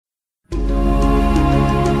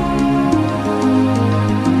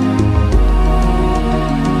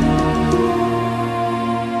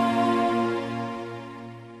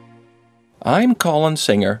I'm Colin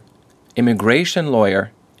Singer, immigration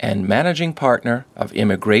lawyer and managing partner of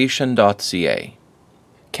Immigration.ca.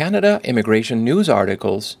 Canada Immigration News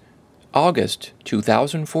Articles, August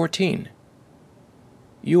 2014.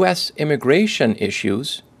 U.S. immigration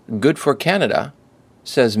issues good for Canada,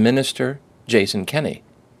 says Minister Jason Kenney.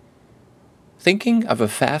 Thinking of a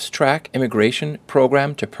fast-track immigration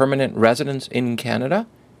program to permanent residence in Canada?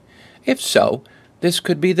 If so, this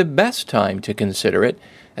could be the best time to consider it,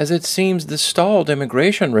 as it seems the stalled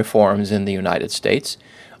immigration reforms in the United States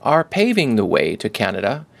are paving the way to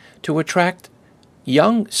Canada to attract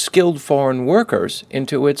young, skilled foreign workers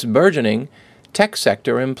into its burgeoning tech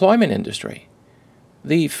sector employment industry.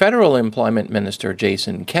 The federal employment minister,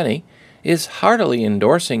 Jason Kenney, is heartily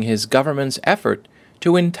endorsing his government's effort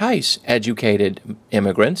to entice educated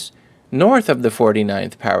immigrants north of the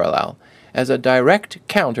 49th parallel as a direct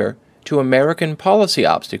counter to American policy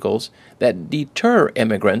obstacles that deter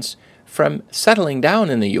immigrants from settling down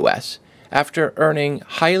in the U.S. after earning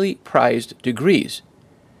highly prized degrees.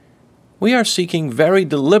 We are seeking very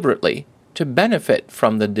deliberately to benefit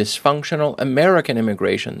from the dysfunctional American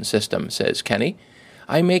immigration system, says Kenney.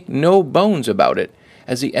 I make no bones about it,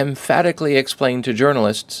 as he emphatically explained to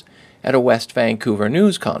journalists at a West Vancouver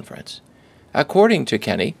news conference. According to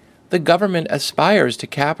Kenney, the government aspires to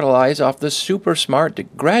capitalize off the super smart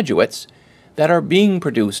graduates that are being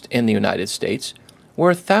produced in the United States,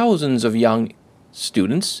 where thousands of young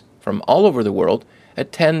students from all over the world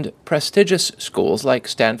attend prestigious schools like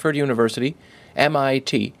Stanford University,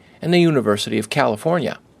 MIT, and the University of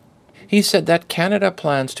California. He said that Canada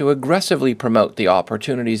plans to aggressively promote the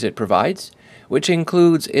opportunities it provides, which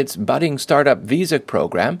includes its budding startup visa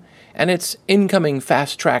program and its incoming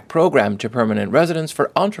fast-track program to permanent residence for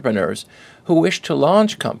entrepreneurs who wish to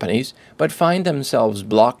launch companies but find themselves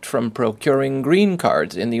blocked from procuring green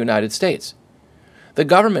cards in the United States. The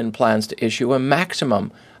government plans to issue a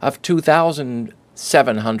maximum of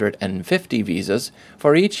 2,750 visas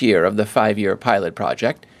for each year of the 5-year pilot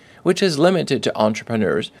project, which is limited to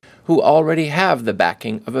entrepreneurs who already have the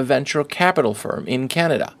backing of a venture capital firm in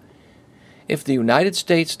Canada. If the United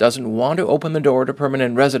States doesn't want to open the door to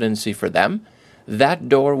permanent residency for them, that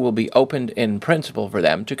door will be opened in principle for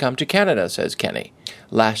them to come to Canada, says Kenney.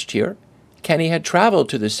 Last year, Kenney had traveled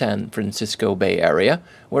to the San Francisco Bay Area,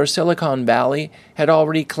 where Silicon Valley had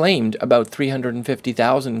already claimed about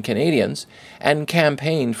 350,000 Canadians and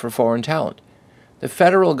campaigned for foreign talent. The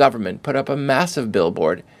federal government put up a massive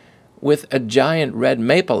billboard with a giant red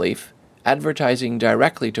maple leaf advertising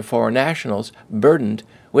directly to foreign nationals burdened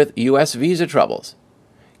with U.S. visa troubles.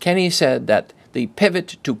 Kenney said that the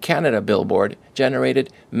Pivot to Canada billboard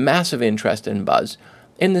generated massive interest and buzz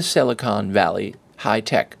in the Silicon Valley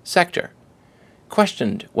high-tech sector.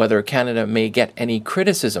 Questioned whether Canada may get any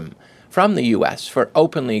criticism from the U.S. for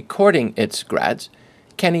openly courting its grads,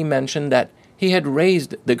 Kenney mentioned that he had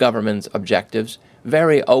raised the government's objectives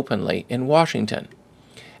very openly in Washington.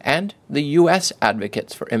 And the U.S.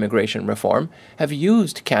 advocates for immigration reform have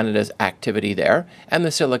used Canada's activity there and the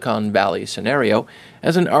Silicon Valley scenario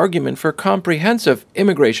as an argument for comprehensive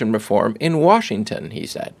immigration reform in Washington, he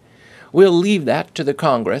said. We'll leave that to the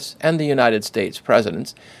Congress and the United States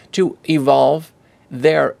presidents to evolve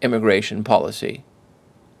their immigration policy.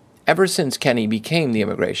 Ever since Kenney became the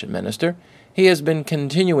immigration minister, he has been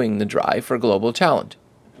continuing the drive for global talent.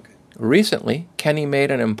 Recently, Kenney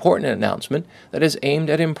made an important announcement that is aimed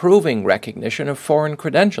at improving recognition of foreign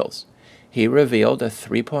credentials. He revealed a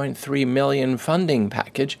 $3.3 million funding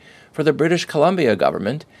package for the British Columbia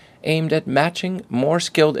government aimed at matching more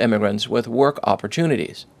skilled immigrants with work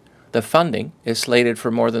opportunities. The funding is slated for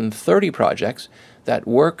more than 30 projects that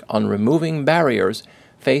work on removing barriers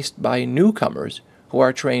faced by newcomers who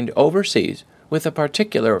are trained overseas, with a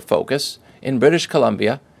particular focus in British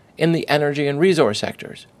Columbia in the energy and resource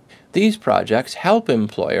sectors. These projects help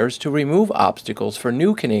employers to remove obstacles for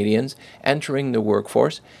new Canadians entering the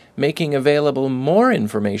workforce, making available more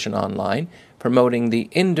information online, promoting the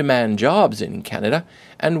in-demand jobs in Canada,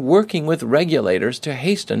 and working with regulators to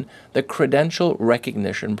hasten the credential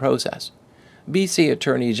recognition process. BC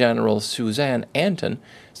Attorney General Suzanne Anton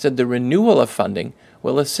said the renewal of funding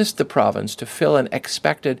will assist the province to fill an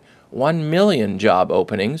expected 1 million job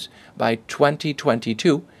openings by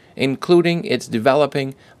 2022, including its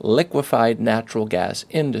developing liquefied natural gas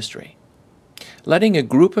industry. Letting a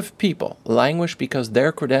group of people languish because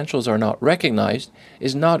their credentials are not recognized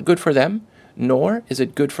is not good for them, nor is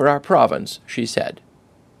it good for our province, she said.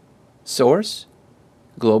 Source: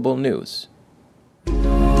 Global News.